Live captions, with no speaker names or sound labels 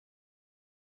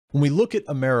When we look at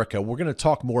America, we're going to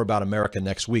talk more about America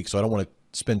next week, so I don't want to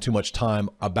spend too much time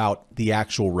about the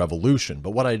actual revolution.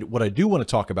 But what I do want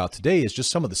to talk about today is just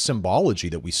some of the symbology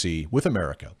that we see with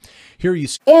America. Here you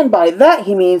see, and by that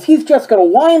he means he's just going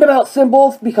to whine about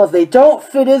symbols because they don't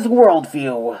fit his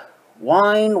worldview.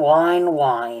 Whine, whine,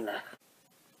 whine.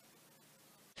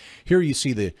 Here you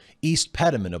see the east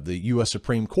pediment of the U.S.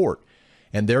 Supreme Court.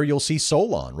 And there you'll see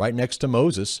Solon right next to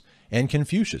Moses and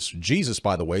Confucius. Jesus,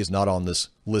 by the way, is not on this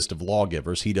list of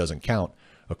lawgivers. He doesn't count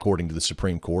according to the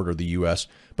Supreme Court or the U.S.,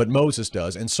 but Moses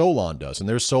does, and Solon does. And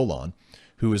there's Solon,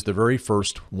 who is the very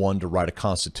first one to write a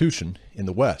constitution in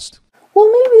the West.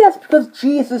 Well, maybe that's because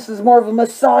Jesus is more of a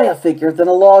messiah figure than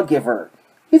a lawgiver.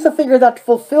 He's a figure that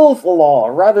fulfills the law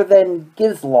rather than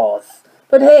gives laws.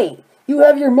 But hey, you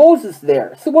have your Moses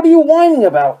there, so what are you whining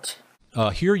about?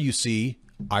 Here you see,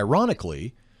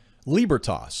 ironically,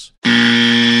 libertas.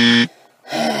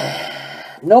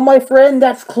 No, my friend,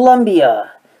 that's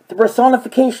Columbia, the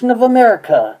personification of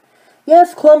America.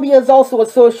 Yes, Columbia is also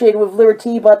associated with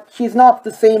liberty, but she's not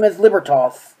the same as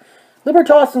Libertas.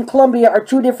 Libertas and Columbia are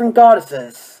two different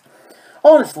goddesses.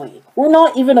 Honestly, we're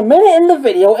not even a minute in the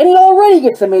video, and he already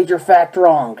gets a major fact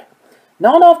wrong.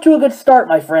 Not off to a good start,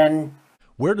 my friend.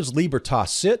 Where does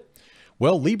Libertas sit?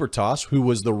 Well, Libertas, who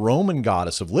was the Roman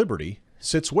goddess of liberty,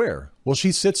 sits where? Well,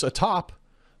 she sits atop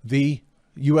the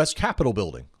U.S. Capitol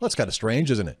building. That's kind of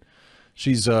strange, isn't it?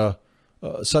 She's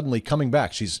suddenly coming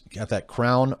back. She's got that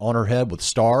crown on her head with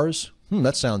stars.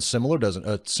 That sounds similar, doesn't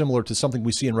it? Similar to something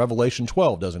we see in Revelation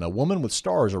 12, doesn't it? A woman with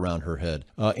stars around her head.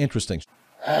 Interesting.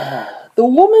 The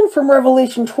woman from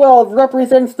Revelation 12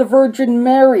 represents the Virgin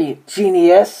Mary,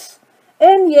 genius.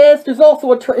 And yes, there's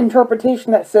also an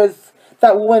interpretation that says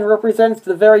that woman represents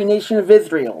the very nation of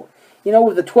Israel. You know,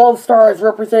 with the 12 stars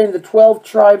representing the 12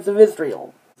 tribes of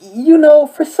Israel. You know,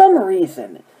 for some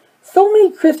reason, so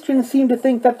many Christians seem to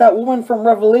think that that woman from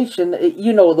Revelation,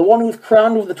 you know, the one who's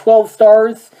crowned with the 12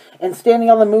 stars and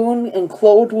standing on the moon and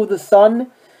clothed with the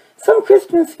sun, some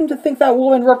Christians seem to think that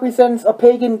woman represents a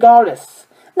pagan goddess.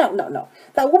 No.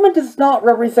 That woman does not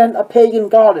represent a pagan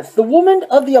goddess. The woman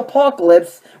of the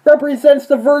apocalypse represents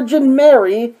the Virgin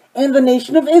Mary and the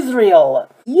nation of Israel.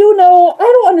 You know, I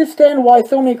don't understand why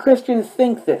so many Christians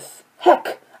think this.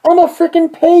 Heck, I'm a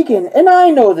frickin' pagan, and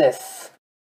I know this.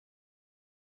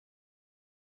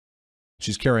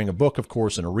 She's carrying a book, of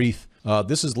course, and a wreath.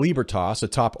 This is Libertas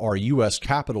atop our U.S.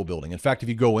 Capitol building. In fact, if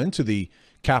you go into the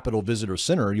Capitol Visitor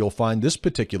Center, you'll find this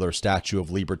particular statue of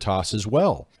Libertas as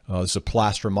well. It's a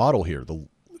plaster model here, the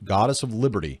goddess of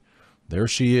liberty. There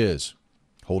she is,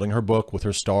 holding her book with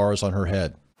her stars on her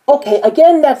head. Okay,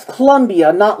 again, that's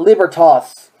Columbia, not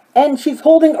Libertas. And she's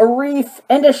holding a wreath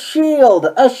and a shield.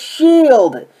 A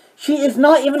shield! She is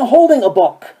not even holding a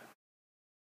book.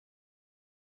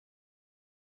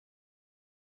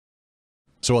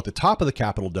 So at the top of the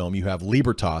Capitol Dome, you have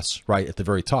Libertas right at the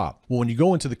very top. Well, when you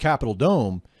go into the Capitol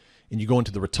Dome and you go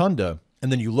into the Rotunda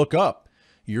and then you look up,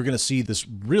 you're going to see this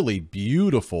really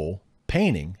beautiful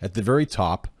painting at the very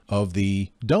top of the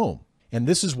dome. And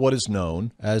this is what is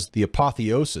known as the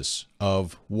apotheosis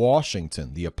of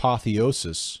Washington. The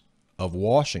apotheosis of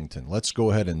Washington. Let's go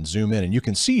ahead and zoom in. And you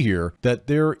can see here that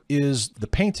there is the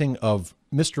painting of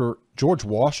Mr. George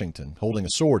Washington holding a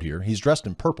sword here. He's dressed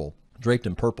in purple, draped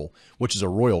in purple, which is a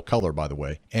royal color, by the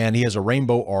way. And he has a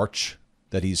rainbow arch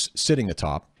that he's sitting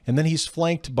atop. And then he's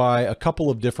flanked by a couple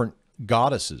of different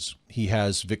goddesses. He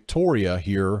has Victoria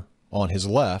here on his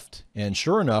left, and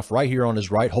sure enough, right here on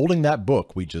his right, holding that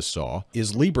book we just saw,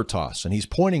 is Libertas, and he's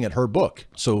pointing at her book.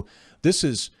 So this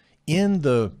is in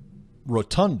the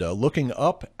rotunda, looking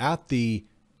up at the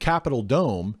Capitol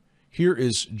Dome. Here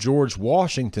is George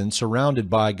Washington surrounded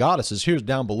by goddesses. Here's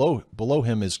down below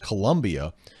him is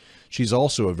Columbia. She's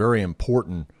also a very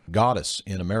important goddess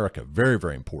in America. Very,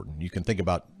 very important. You can think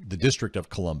about the District of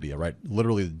Columbia, right?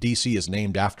 Literally, the DC is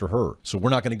named after her. So we're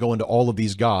not going to go into all of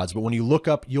these gods, but when you look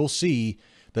up, you'll see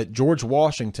that George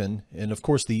Washington, and of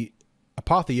course the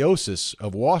apotheosis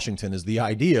of Washington is the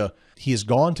idea he has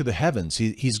gone to the heavens.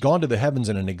 He's gone to the heavens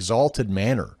in an exalted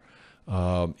manner.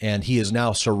 And he is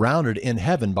now surrounded in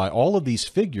heaven by all of these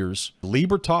figures: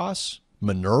 Libertas,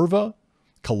 Minerva,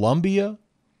 Columbia,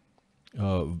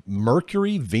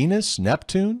 Mercury, Venus,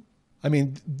 Neptune. I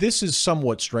mean, this is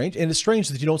somewhat strange, and it's strange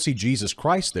that you don't see Jesus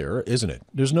Christ there, isn't it?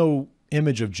 There's no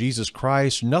image of Jesus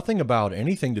Christ, nothing about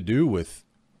anything to do with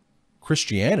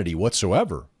Christianity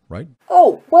whatsoever, right?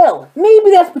 Oh, well,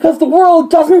 maybe that's because the world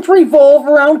doesn't revolve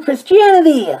around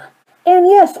Christianity. And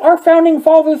yes, our founding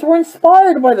fathers were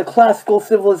inspired by the classical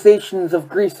civilizations of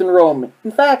Greece and Rome. In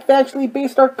fact, they actually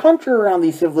based our country around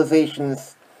these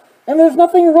civilizations. And there's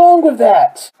nothing wrong with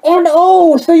that. And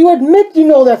oh, so you admit you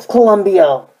know that's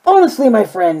Colombia. Honestly, my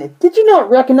friend, did you not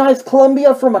recognize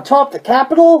Colombia from atop the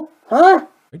Capitol? Huh?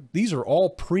 These are all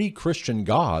pre-Christian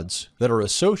gods that are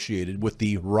associated with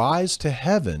the rise to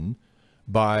heaven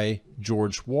by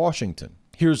George Washington.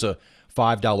 Here's a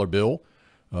 $5 bill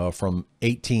from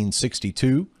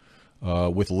 1862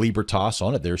 with Libertas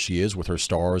on it. There she is with her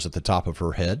stars at the top of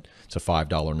her head. It's a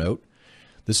 $5 note.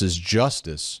 This is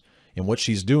justice. And what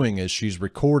she's doing is she's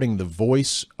recording the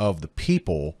voice of the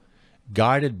people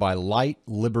guided by light,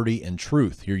 liberty, and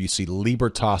truth. Here you see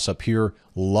Libertas up here,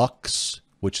 lux,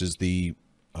 which is the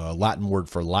Latin word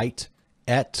for light,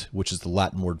 et, which is the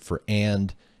Latin word for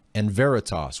and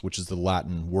veritas, which is the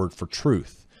Latin word for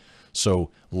truth.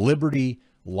 So liberty,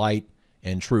 light,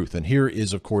 and truth. And here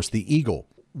is, of course, the eagle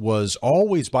was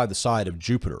always by the side of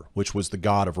Jupiter, which was the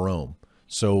god of Rome.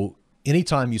 So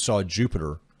anytime you saw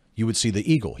Jupiter, you would see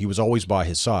the eagle. He was always by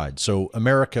his side. So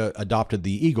America adopted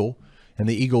the eagle, and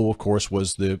the eagle, of course,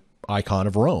 was the icon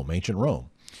of Rome, ancient Rome.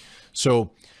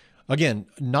 So again,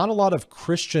 not a lot of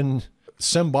Christian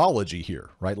symbology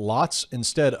here, right? Lots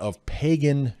instead of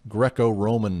pagan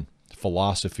Greco-Roman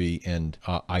philosophy and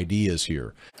ideas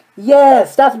here.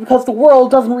 Yes, that's because the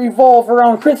world doesn't revolve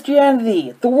around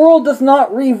Christianity. The world does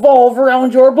not revolve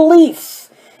around your beliefs.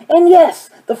 And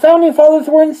yes, the Founding Fathers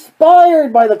were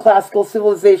inspired by the classical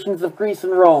civilizations of Greece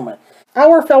and Rome.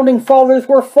 Our Founding Fathers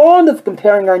were fond of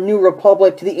comparing our new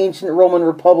republic to the ancient Roman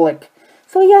Republic.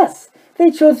 So yes, they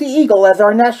chose the eagle as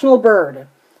our national bird.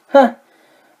 Huh.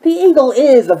 The eagle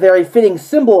is a very fitting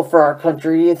symbol for our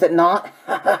country, is it not?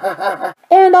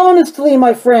 And honestly,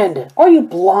 my friend, are you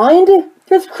blind?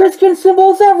 There's Christian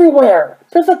symbols everywhere.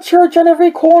 There's a church on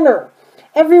every corner.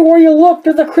 Everywhere you look,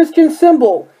 there's a Christian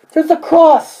symbol. There's a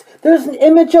cross. There's an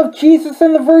image of Jesus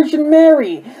and the Virgin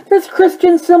Mary. There's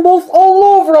Christian symbols all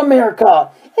over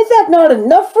America. Is that not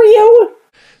enough for you?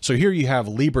 So here you have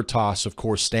Libertas, of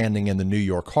course, standing in the New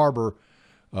York Harbor.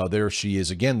 There she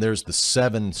is again. There's the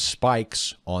 7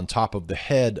 spikes on top of the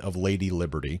head of Lady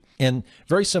Liberty. And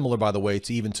very similar, by the way,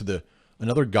 to even to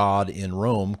another god in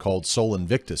Rome called Sol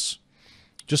Invictus.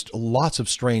 Just lots of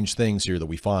strange things here that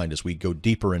we find as we go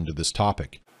deeper into this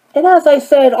topic. And as I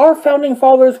said, our Founding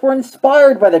Fathers were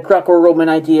inspired by the Greco-Roman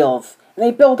ideals. And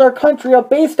they built our country up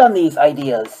based on these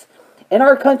ideas. And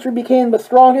our country became the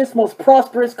strongest, most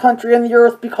prosperous country on the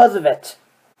earth because of it.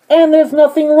 And there's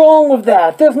nothing wrong with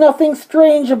that. There's nothing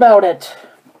strange about it.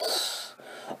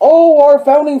 Oh, our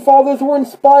Founding Fathers were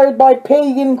inspired by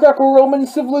pagan Greco-Roman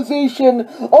civilization.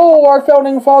 Oh, our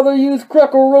Founding Father used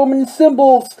Greco-Roman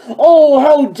symbols. Oh,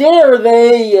 how dare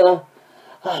they!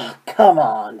 Come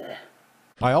on.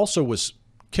 I also was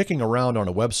kicking around on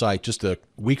a website just a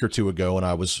week or two ago, and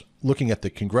I was looking at the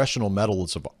Congressional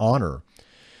Medals of Honor.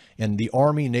 And the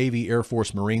Army, Navy, Air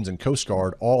Force, Marines, and Coast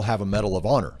Guard all have a Medal of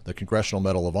Honor, the Congressional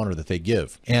Medal of Honor that they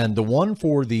give. And the one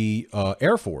for the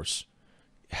Air Force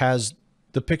has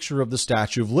the picture of the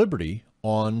Statue of Liberty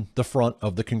on the front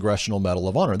of the Congressional Medal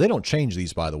of Honor. They don't change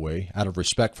these, by the way, out of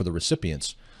respect for the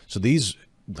recipients. So these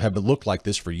have looked like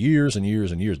this for years and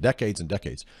years and years, decades and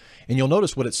decades. And you'll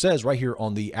notice what it says right here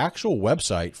on the actual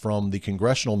website from the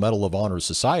Congressional Medal of Honor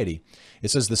Society. It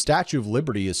says the Statue of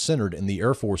Liberty is centered in the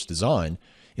Air Force design.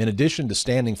 In addition to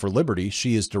standing for liberty,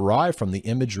 she is derived from the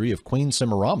imagery of Queen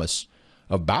Semiramis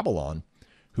of Babylon,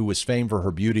 who was famed for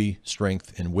her beauty,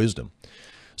 strength, and wisdom.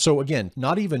 So again,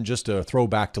 not even just a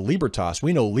throwback to Libertas.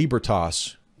 We know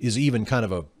Libertas is even kind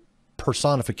of a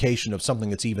personification of something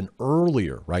that's even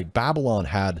earlier, right? Babylon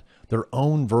had their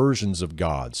own versions of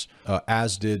gods,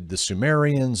 as did the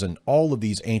Sumerians and all of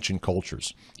these ancient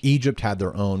cultures. Egypt had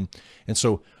their own. And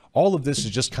so all of this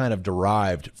is just kind of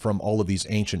derived from all of these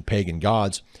ancient pagan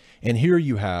gods. And here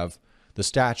you have the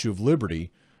Statue of Liberty,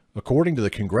 according to the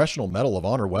Congressional Medal of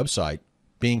Honor website,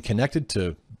 being connected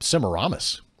to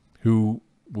Semiramis, who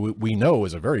we know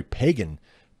is a very pagan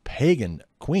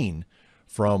queen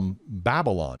from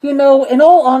Babylon. You know, in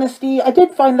all honesty, I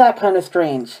did find that kind of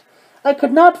strange. I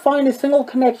could not find a single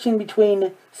connection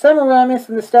between Semiramis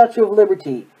and the Statue of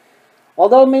Liberty.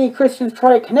 Although many Christians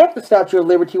try to connect the Statue of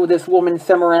Liberty with this woman,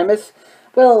 Semiramis,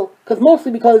 well,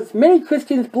 mostly because many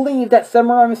Christians believe that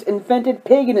Semiramis invented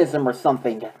paganism or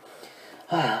something.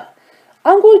 I'm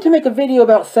going to make a video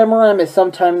about Semiramis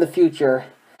sometime in the future.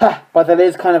 But that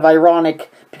is kind of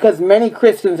ironic, because many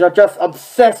Christians are just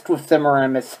obsessed with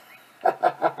Semiramis.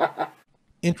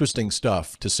 Interesting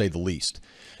stuff, to say the least.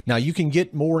 Now, you can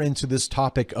get more into this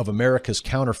topic of America's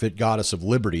counterfeit goddess of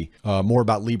liberty, more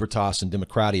about Libertas and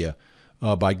Democratia,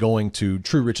 by going to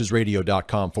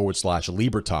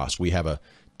truerichesradio.com/Libertas. We have a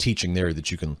teaching there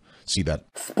that you can see that.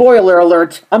 Spoiler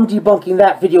alert, I'm debunking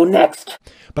that video next.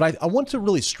 But I want to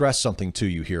really stress something to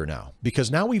you here now,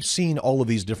 because now we've seen all of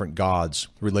these different gods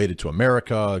related to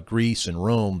America, Greece, and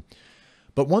Rome.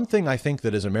 But one thing I think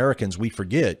that as Americans we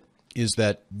forget is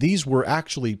that these were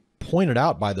actually pointed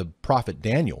out by the prophet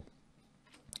Daniel.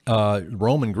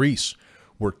 Rome and Greece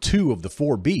were two of the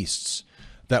four beasts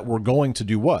that were going to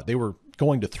do what? They were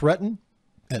going to threaten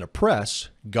and oppress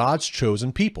God's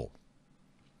chosen people.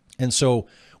 And so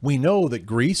we know that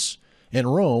Greece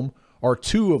and Rome are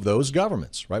two of those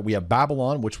governments, right? We have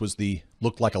Babylon, which was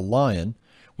looked like a lion.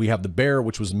 We have the bear,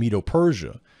 which was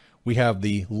Medo-Persia. We have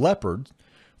the leopard,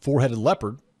 four-headed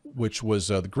leopard, which was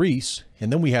the Greece.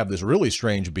 And then we have this really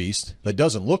strange beast that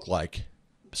doesn't look like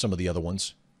some of the other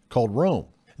ones, called Rome.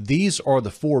 These are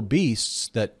the four beasts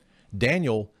that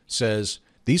Daniel says,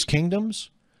 these kingdoms,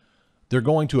 they're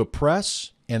going to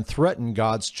oppress and threaten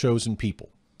God's chosen people,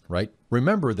 right?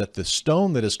 Remember that the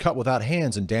stone that is cut without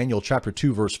hands in Daniel chapter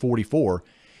 2, verse 44,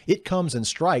 it comes and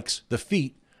strikes the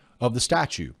feet of the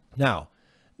statue. Now,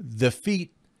 the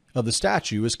feet of the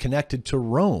statue is connected to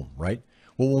Rome, right?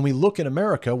 Well, when we look in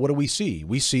America, what do we see?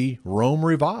 We see Rome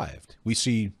revived. We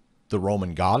see the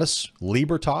Roman goddess,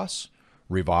 Libertas,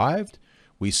 revived.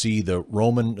 We see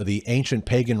the ancient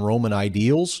pagan Roman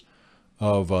ideals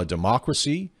of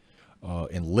democracy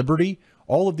and liberty.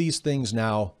 All of these things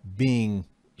now being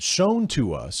shown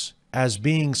to us as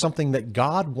being something that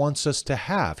God wants us to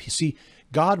have. You see,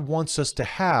 God wants us to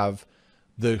have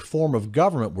the form of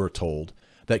government, we're told,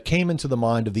 that came into the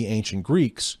mind of the ancient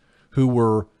Greeks who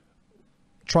were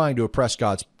trying to oppress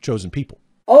God's chosen people.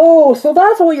 Oh, so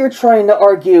that's what you're trying to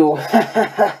argue.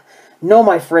 No,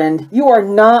 my friend, you are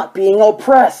not being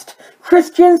oppressed.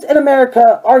 Christians in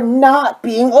America are not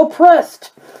being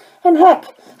oppressed. And heck,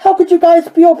 how could you guys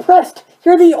be oppressed?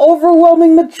 You're the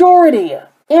overwhelming majority.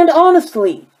 And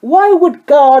honestly, why would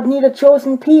God need a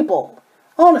chosen people?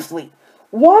 Honestly,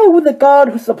 why would the God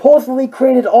who supposedly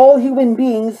created all human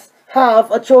beings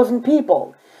have a chosen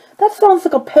people? That sounds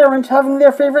like a parent having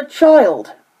their favorite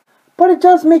child. But it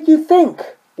does make you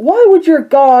think. Why would your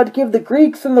God give the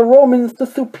Greeks and the Romans the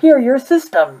superior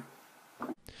system?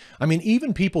 I mean,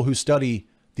 even people who study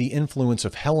the influence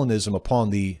of Hellenism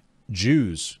upon the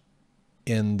Jews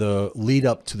in the lead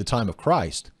up to the time of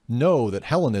Christ know that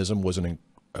Hellenism was a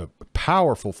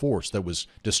powerful force that was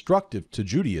destructive to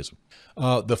Judaism.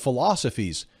 The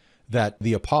philosophies that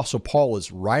the Apostle Paul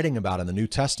is writing about in the New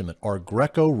Testament are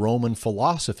Greco-Roman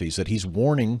philosophies that he's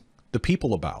warning the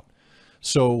people about.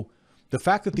 So the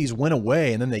fact that these went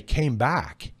away and then they came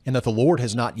back and that the Lord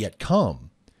has not yet come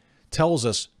tells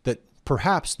us that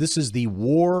perhaps this is the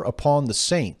war upon the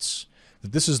saints,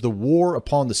 that this is the war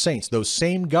upon the saints. Those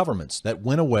same governments that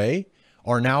went away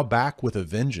are now back with a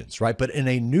vengeance, right? But in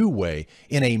a new way,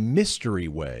 in a mystery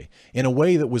way, in a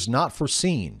way that was not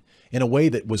foreseen, in a way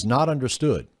that was not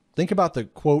understood. Think about the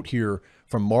quote here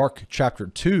from Mark chapter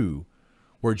 2,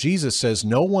 where Jesus says,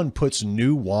 "No one puts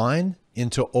new wine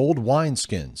into old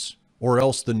wineskins, or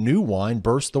else the new wine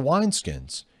bursts the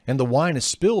wineskins, and the wine is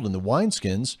spilled and the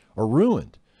wineskins are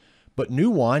ruined. But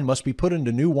new wine must be put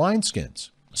into new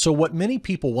wineskins." So what many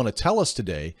people want to tell us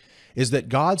today is that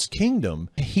God's kingdom,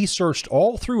 he searched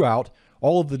all throughout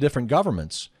all of the different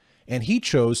governments, and he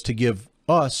chose to give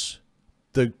us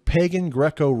the pagan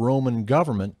Greco-Roman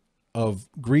government of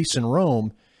Greece and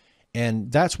Rome,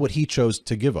 and that's what he chose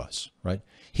to give us, right?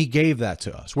 He gave that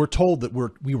to us. We're told that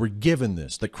we were given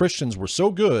this, that Christians were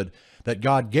so good that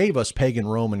God gave us pagan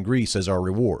Rome and Greece as our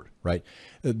reward, right?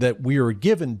 That we were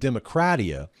given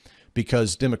democratia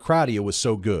because democratia was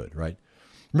so good, right?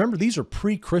 Remember, these are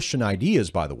pre-Christian ideas,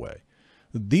 by the way.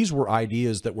 These were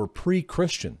ideas that were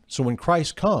pre-Christian. So when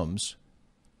Christ comes,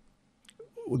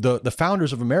 the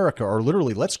founders of America are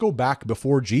literally, let's go back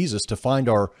before Jesus to find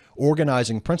our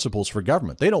organizing principles for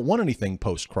government. They don't want anything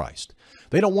post-Christ.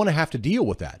 They don't want to have to deal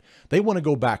with that. They want to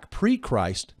go back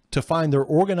pre-Christ to find their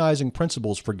organizing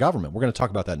principles for government. We're going to talk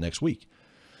about that next week.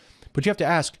 But you have to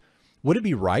ask, would it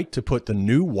be right to put the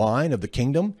new wine of the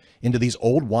kingdom into these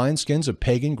old wineskins of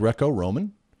pagan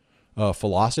Greco-Roman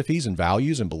philosophies and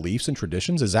values and beliefs and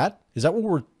traditions? Is that what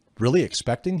we're really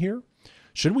expecting here?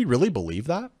 Should we really believe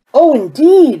that? Oh,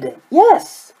 indeed.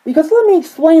 Yes. Because let me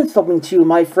explain something to you,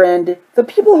 my friend. The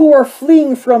people who are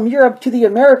fleeing from Europe to the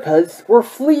Americas were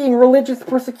fleeing religious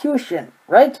persecution,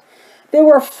 right? They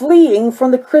were fleeing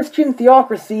from the Christian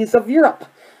theocracies of Europe.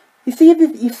 You see,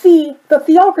 the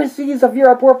theocracies of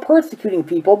Europe were persecuting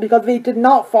people because they did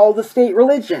not follow the state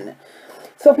religion.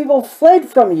 So people fled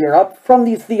from Europe, from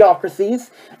these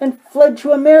theocracies, and fled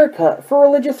to America for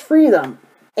religious freedom.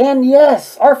 And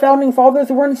yes, our founding fathers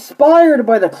were inspired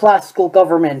by the classical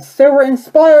governments. They were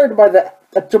inspired by the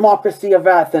the democracy of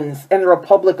Athens and the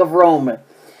Republic of Rome.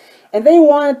 And they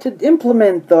wanted to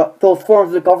implement those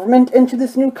forms of government into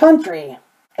this new country.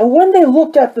 And when they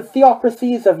looked at the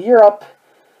theocracies of Europe,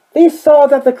 they saw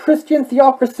that the Christian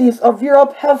theocracies of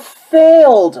Europe have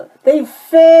failed. They've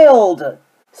failed.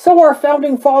 So our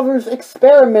founding fathers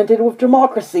experimented with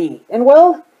democracy. And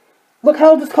well, look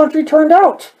how this country turned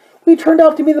out. We turned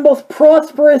out to be the most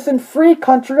prosperous and free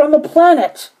country on the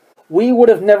planet. We would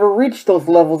have never reached those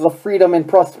levels of freedom and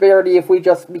prosperity if we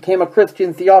just became a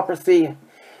Christian theocracy.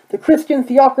 The Christian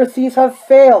theocracies have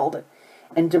failed,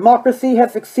 and democracy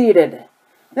has succeeded.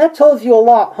 That tells you a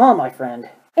lot, huh, my friend?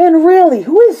 And really,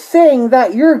 who is saying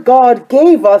that your God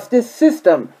gave us this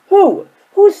system? Who?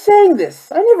 Who's saying this?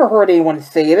 I never heard anyone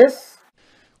say this.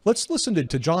 Let's listen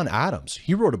to John Adams.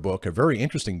 He wrote a book, a very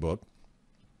interesting book,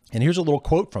 and here's a little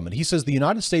quote from it. He says, "The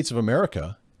United States of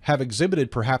America have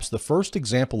exhibited perhaps the first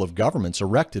example of governments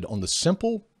erected on the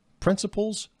simple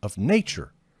principles of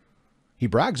nature." He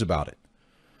brags about it.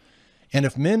 "And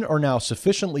if men are now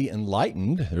sufficiently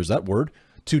enlightened," there's that word,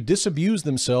 "to disabuse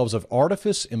themselves of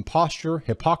artifice, imposture,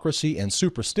 hypocrisy, and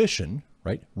superstition,"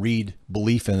 right? Read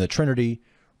belief in the Trinity.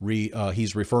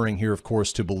 He's referring here, of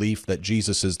course, to belief that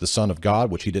Jesus is the Son of God,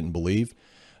 which he didn't believe.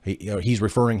 He's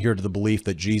referring here to the belief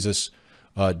that Jesus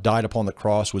died upon the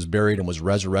cross, was buried, and was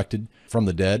resurrected from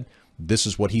the dead. This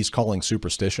is what he's calling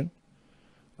superstition.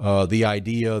 The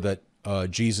idea that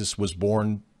Jesus was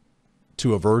born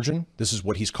to a virgin, this is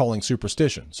what he's calling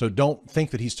superstition. So don't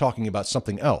think that he's talking about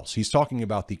something else. He's talking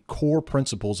about the core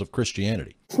principles of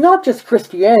Christianity. It's not just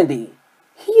Christianity.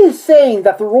 He is saying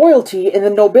that the royalty and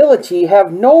the nobility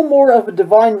have no more of a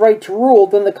divine right to rule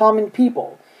than the common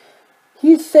people.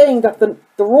 He's saying that the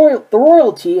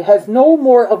royalty has no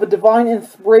more of a divine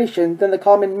inspiration than the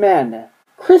common man.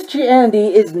 Christianity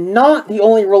is not the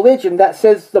only religion that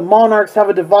says the monarchs have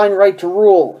a divine right to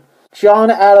rule. John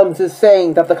Adams is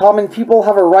saying that the common people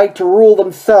have a right to rule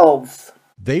themselves.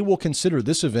 They will consider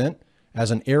this event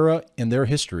as an era in their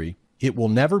history. It will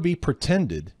never be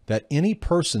pretended that any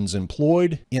persons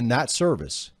employed in that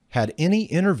service had any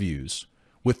interviews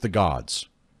with the gods,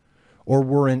 or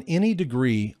were in any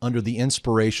degree under the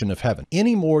inspiration of heaven,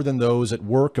 any more than those at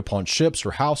work upon ships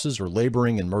or houses or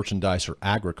laboring in merchandise or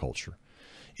agriculture.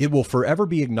 It will forever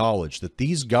be acknowledged that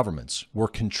these governments were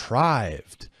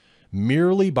contrived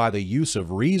merely by the use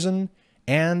of reason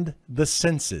and the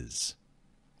senses.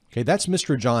 Okay, that's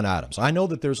Mr. John Adams. I know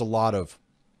that there's a lot of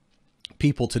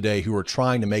people today who are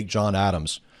trying to make John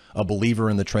Adams a believer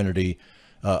in the Trinity,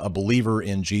 a believer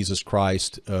in Jesus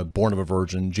Christ, born of a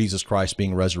virgin, Jesus Christ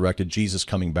being resurrected, Jesus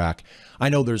coming back. I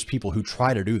know there's people who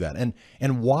try to do that.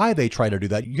 And why they try to do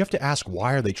that, you have to ask,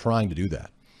 why are they trying to do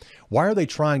that? Why are they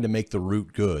trying to make the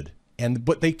root good?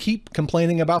 But they keep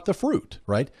complaining about the fruit,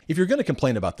 right? If you're going to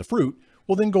complain about the fruit,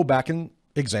 well, then go back and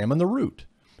examine the root.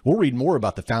 We'll read more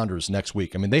about the founders next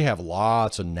week. I mean, they have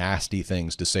lots of nasty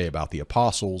things to say about the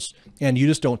apostles, and you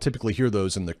just don't typically hear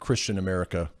those in the Christian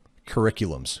America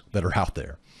curriculums that are out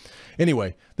there.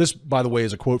 Anyway, this, by the way,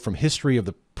 is a quote from History of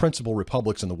the Principal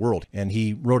Republics in the World, and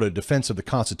he wrote a defense of the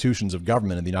constitutions of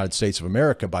government in the United States of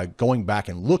America by going back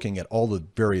and looking at all the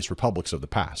various republics of the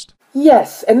past.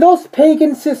 Yes, and those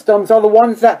pagan systems are the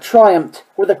ones that triumphed,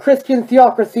 where the Christian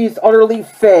theocracies utterly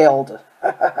failed.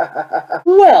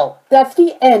 Well, that's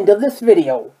the end of this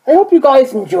video. I hope you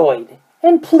guys enjoyed.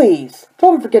 And please,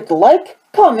 don't forget to like,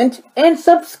 comment, and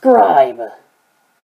subscribe.